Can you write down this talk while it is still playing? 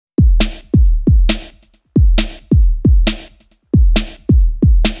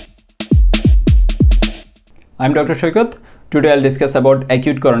I'm Dr. Saykat. Today I'll discuss about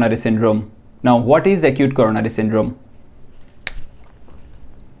acute coronary syndrome. Now, what is acute coronary syndrome?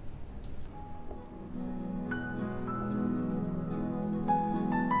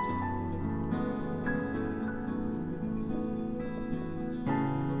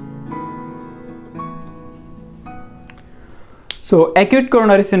 So, acute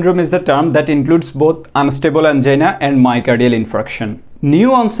coronary syndrome is the term that includes both unstable angina and myocardial infarction.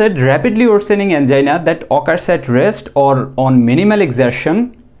 New onset, rapidly worsening angina that occurs at rest or on minimal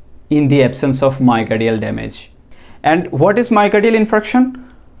exertion in the absence of myocardial damage. And what is myocardial infarction?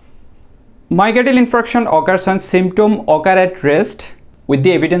 Myocardial infarction occurs when symptoms occur at rest with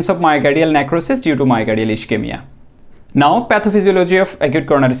the evidence of myocardial necrosis due to myocardial ischemia. Now, pathophysiology of acute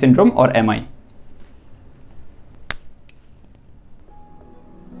coronary syndrome or MI.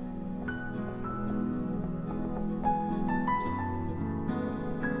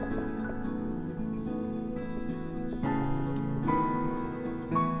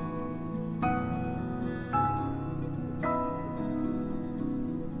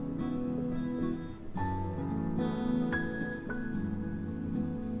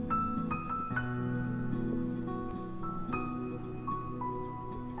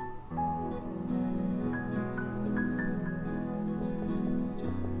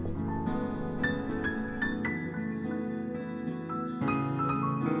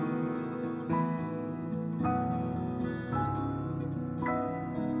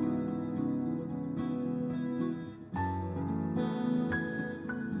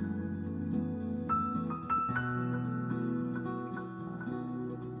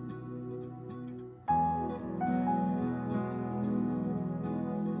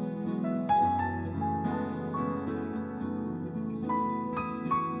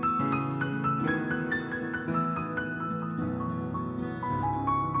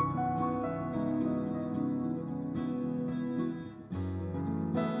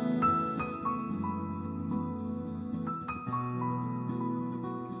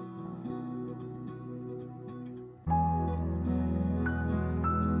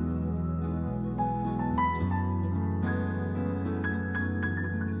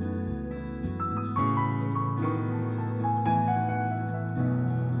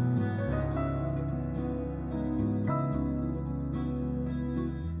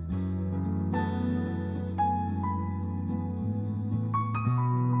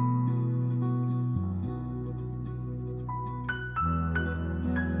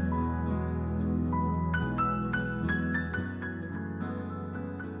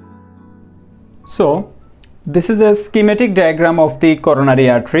 So, this is a schematic diagram of the coronary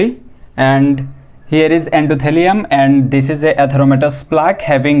artery, and here is endothelium, and this is a atheromatous plaque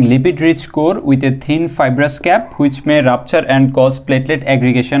having lipid-rich core with a thin fibrous cap which may rupture and cause platelet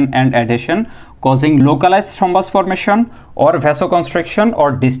aggregation and adhesion, causing localized thrombus formation or vasoconstriction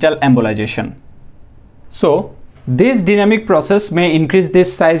or distal embolization. So, this dynamic process may increase the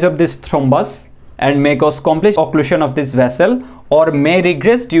size of this thrombus and may cause complete occlusion of this vessel, or may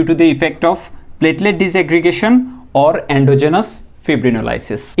regress due to the effect of platelet disaggregation or endogenous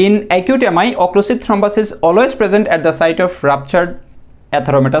fibrinolysis. In acute MI, occlusive thrombus is always present at the site of ruptured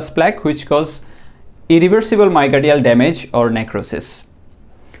atheromatous plaque, which cause irreversible myocardial damage or necrosis.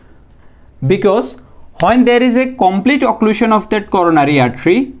 Because when there is a complete occlusion of that coronary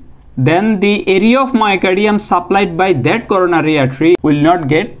artery, then the area of myocardium supplied by that coronary artery will not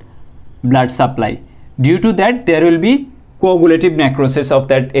get blood supply. Due to that, there will be coagulative necrosis of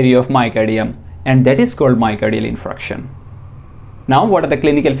that area of myocardium, and that is called myocardial infarction. Now, what are the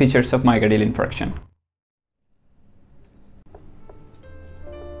clinical features of myocardial infarction?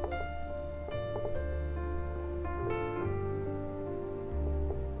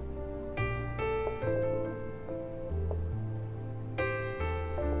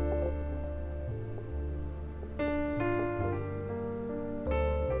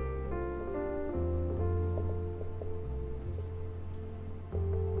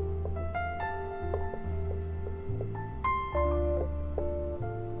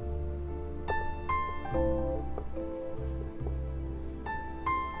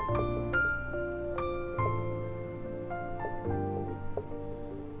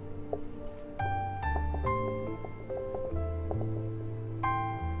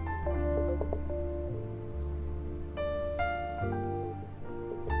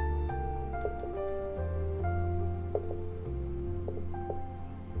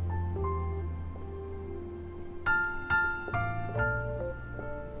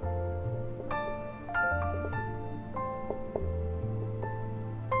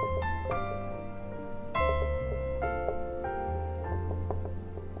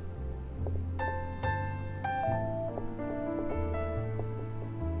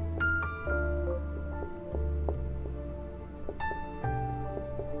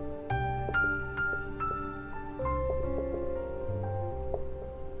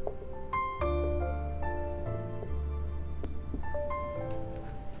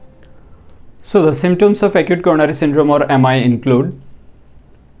 So the symptoms of acute coronary syndrome or MI include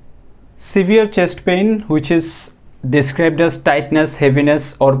severe chest pain, which is described as tightness,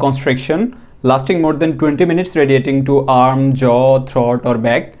 heaviness or constriction lasting more than 20 minutes, radiating to arm, jaw, throat or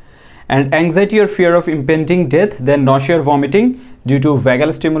back, and anxiety or fear of impending death, then nausea or vomiting due to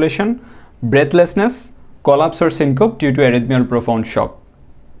vagal stimulation, breathlessness, collapse or syncope due to arrhythmia or profound shock.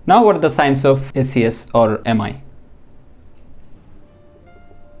 Now, what are the signs of ACS or MI?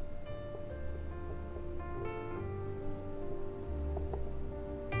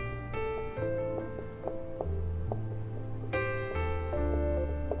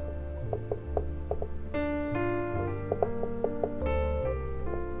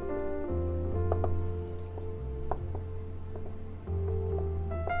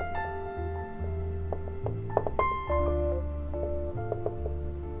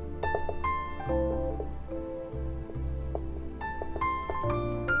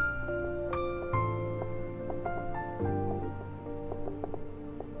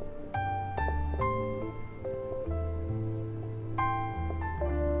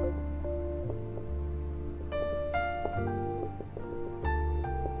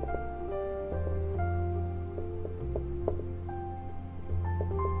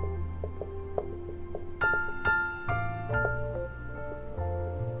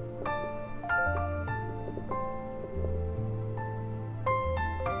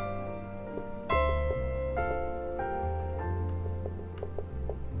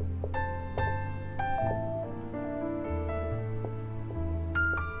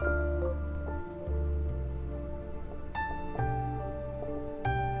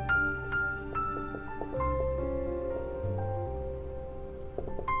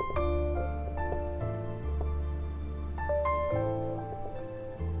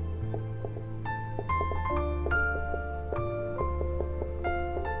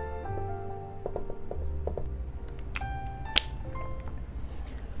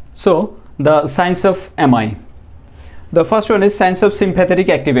 So the signs of MI. The first one is signs of sympathetic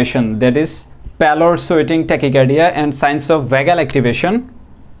activation, that is pallor, sweating, tachycardia, and signs of vagal activation,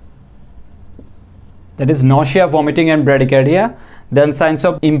 that is nausea, vomiting and bradycardia. Then signs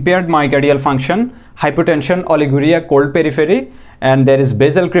of impaired myocardial function, hypotension, oliguria, cold periphery, and there is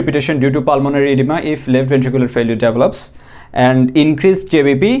basal crepitation due to pulmonary edema if left ventricular failure develops, and increased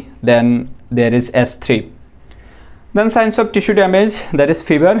JVP, then there is S3. Then signs of tissue damage, that is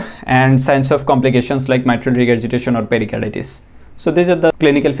fever, and signs of complications like mitral regurgitation or pericarditis. So these are the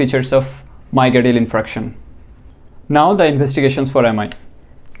clinical features of myocardial infarction. Now the investigations for MI.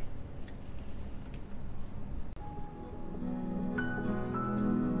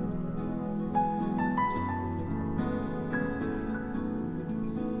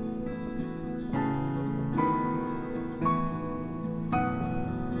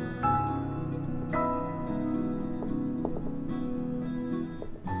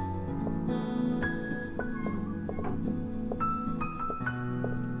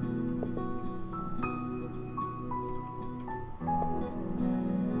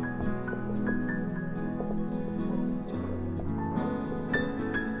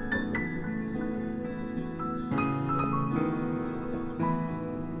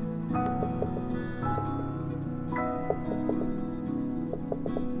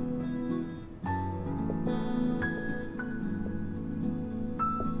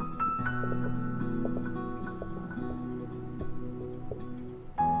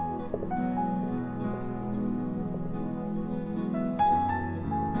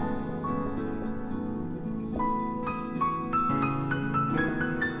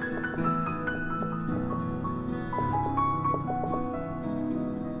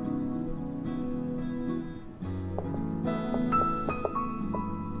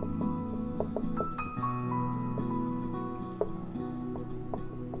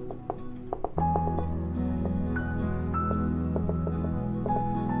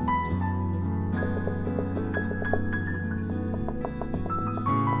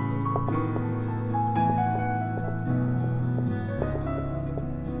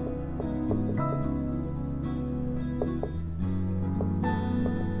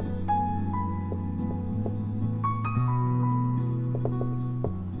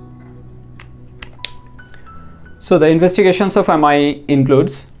 So the investigations of MI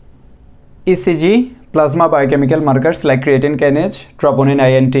includes ECG, plasma biochemical markers like creatine kinase, troponin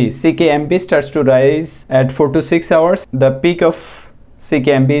INT. CKMB starts to rise at 4 to 6 hours. The peak of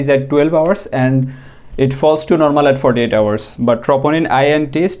CKMB is at 12 hours and it falls to normal at 48 hours. But troponin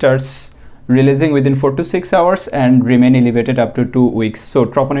INT starts releasing within 4 to 6 hours and remain elevated up to 2 weeks. So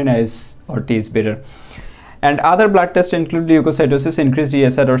troponin I or T is better. And other blood tests include leukocytosis, increased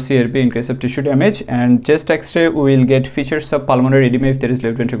ESR or CRP in case of tissue damage, and chest X-ray we will get features of pulmonary edema if there is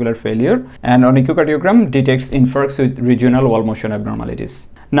left ventricular failure, and on echocardiogram detects infarcts with regional wall motion abnormalities.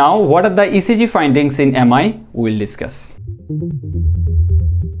 Now, what are the ECG findings in MI? We will discuss.